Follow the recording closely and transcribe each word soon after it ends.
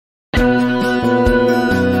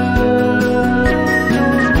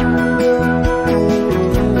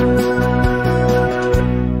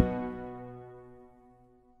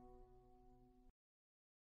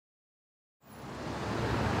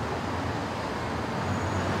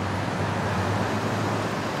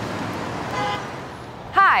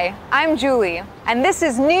Hi, I'm Julie, and this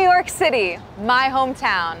is New York City, my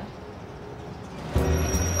hometown.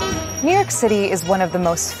 New York City is one of the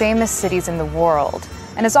most famous cities in the world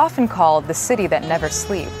and is often called the city that never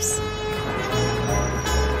sleeps.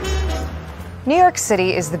 New York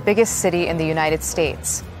City is the biggest city in the United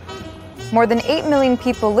States. More than 8 million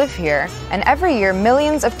people live here, and every year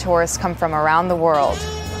millions of tourists come from around the world.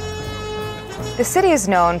 The city is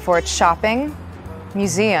known for its shopping,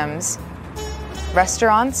 museums,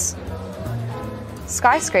 restaurants,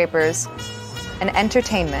 skyscrapers, and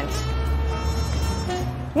entertainment.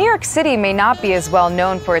 New York City may not be as well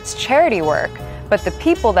known for its charity work, but the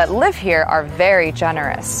people that live here are very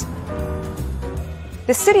generous.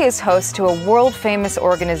 The city is host to a world-famous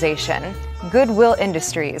organization, Goodwill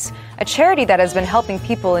Industries, a charity that has been helping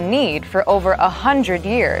people in need for over 100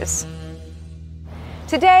 years.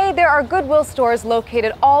 Today, there are Goodwill stores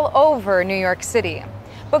located all over New York City.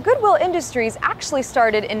 But Goodwill Industries actually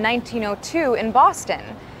started in 1902 in Boston.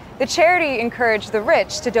 The charity encouraged the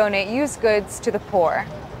rich to donate used goods to the poor.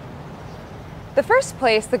 The first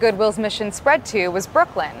place the Goodwill's mission spread to was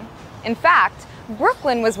Brooklyn. In fact,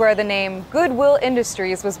 Brooklyn was where the name Goodwill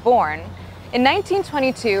Industries was born. In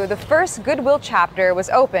 1922, the first Goodwill chapter was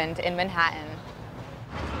opened in Manhattan.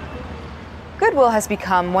 Goodwill has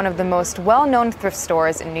become one of the most well-known thrift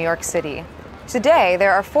stores in New York City. Today,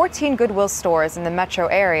 there are 14 Goodwill stores in the metro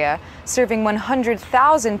area, serving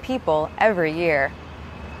 100,000 people every year.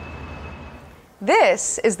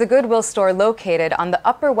 This is the Goodwill store located on the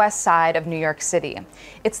Upper West Side of New York City.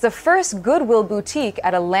 It's the first Goodwill boutique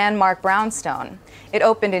at a landmark brownstone. It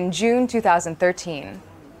opened in June 2013.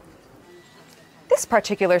 This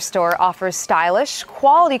particular store offers stylish,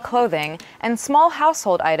 quality clothing and small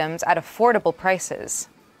household items at affordable prices.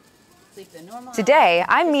 Today,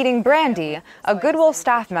 I'm meeting Brandy, a Goodwill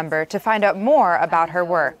staff member, to find out more about her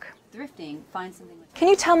work. Can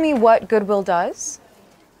you tell me what Goodwill does?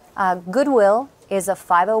 Goodwill is a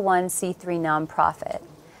 501c3 nonprofit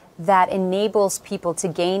that enables people to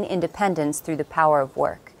gain independence through the power of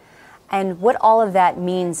work. And what all of that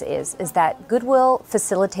means is that Goodwill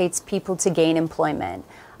facilitates people to gain employment.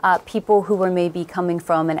 People who are maybe coming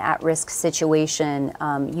from an at-risk situation,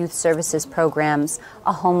 youth services programs,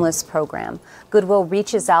 a homeless program. Goodwill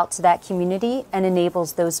reaches out to that community and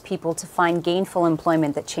enables those people to find gainful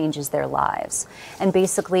employment that changes their lives. And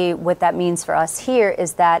basically what that means for us here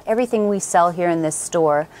is that everything we sell here in this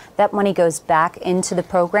store, that money goes back into the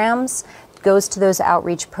programs, goes to those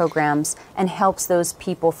outreach programs, and helps those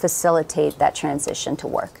people facilitate that transition to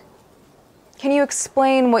work. Can you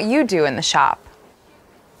explain what you do in the shop?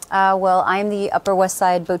 Well, I'm the Upper West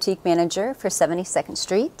Side boutique manager for 72nd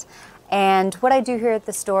Street. And what I do here at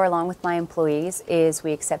the store along with my employees is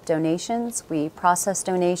we accept donations, we process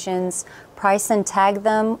donations, price and tag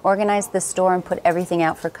them, organize the store, and put everything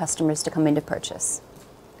out for customers to come in to purchase.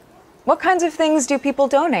 What kinds of things do people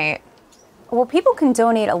donate? Well, people can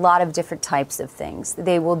donate a lot of different types of things.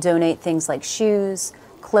 They will donate things like shoes,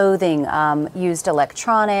 clothing, used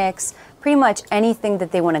electronics, pretty much anything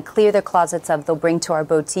that they want to clear their closets of, they'll bring to our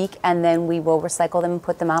boutique, and then we will recycle them and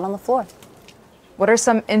put them out on the floor. What are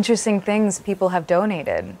some interesting things people have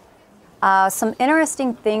donated? Some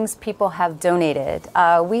interesting things people have donated.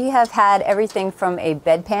 We have had everything from a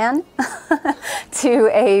bedpan to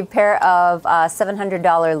a pair of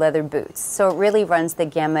 $700 leather boots. So it really runs the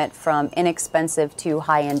gamut from inexpensive to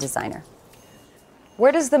high-end designer.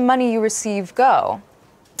 Where does the money you receive go?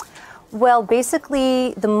 Well,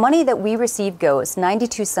 basically, the money that we receive goes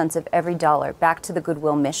 92 cents of every dollar back to the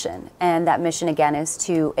Goodwill mission. And that mission, again, is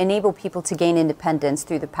to enable people to gain independence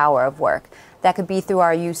through the power of work. That could be through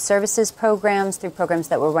our youth services programs, through programs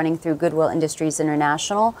that we're running through Goodwill Industries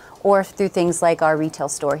International, or through things like our retail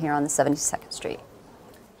store here on the 72nd Street.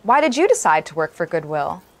 Why did you decide to work for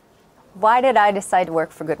Goodwill? Why did I decide to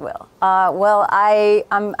work for Goodwill? Well,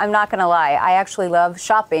 I'm not going to lie. I actually love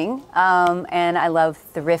shopping and I love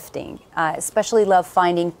thrifting. Especially love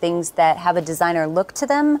finding things that have a designer look to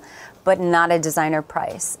them, but not a designer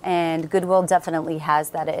price. And Goodwill definitely has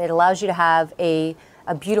that. It allows you to have a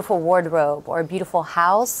beautiful wardrobe or a beautiful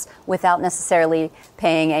house without necessarily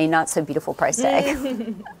paying a not so beautiful price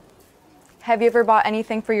tag. Have you ever bought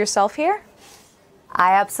anything for yourself here?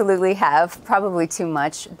 I absolutely have, probably too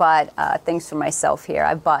much, but things for myself here.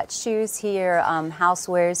 I bought shoes here,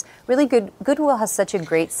 housewares. Really good. Goodwill has such a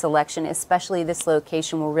great selection, especially this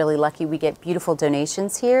location. We're really lucky we get beautiful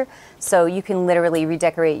donations here. So you can literally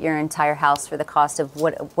redecorate your entire house for the cost of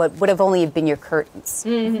what would have only been your curtains.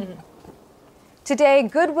 Mm-hmm. Today,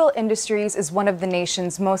 Goodwill Industries is one of the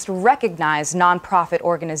nation's most recognized nonprofit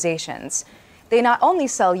organizations. They not only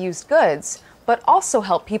sell used goods, but also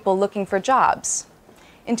help people looking for jobs.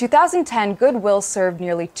 In 2010, Goodwill served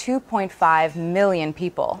nearly 2.5 million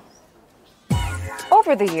people.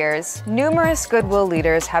 Over the years, numerous Goodwill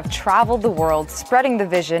leaders have traveled the world spreading the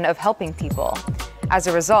vision of helping people. As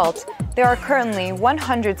a result, there are currently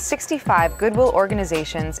 165 Goodwill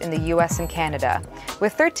organizations in the US and Canada,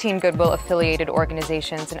 with 13 Goodwill-affiliated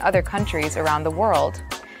organizations in other countries around the world.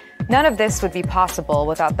 None of this would be possible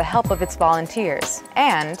without the help of its volunteers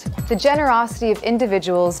and the generosity of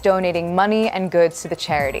individuals donating money and goods to the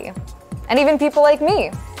charity. And even people like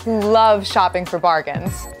me, who love shopping for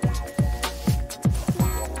bargains.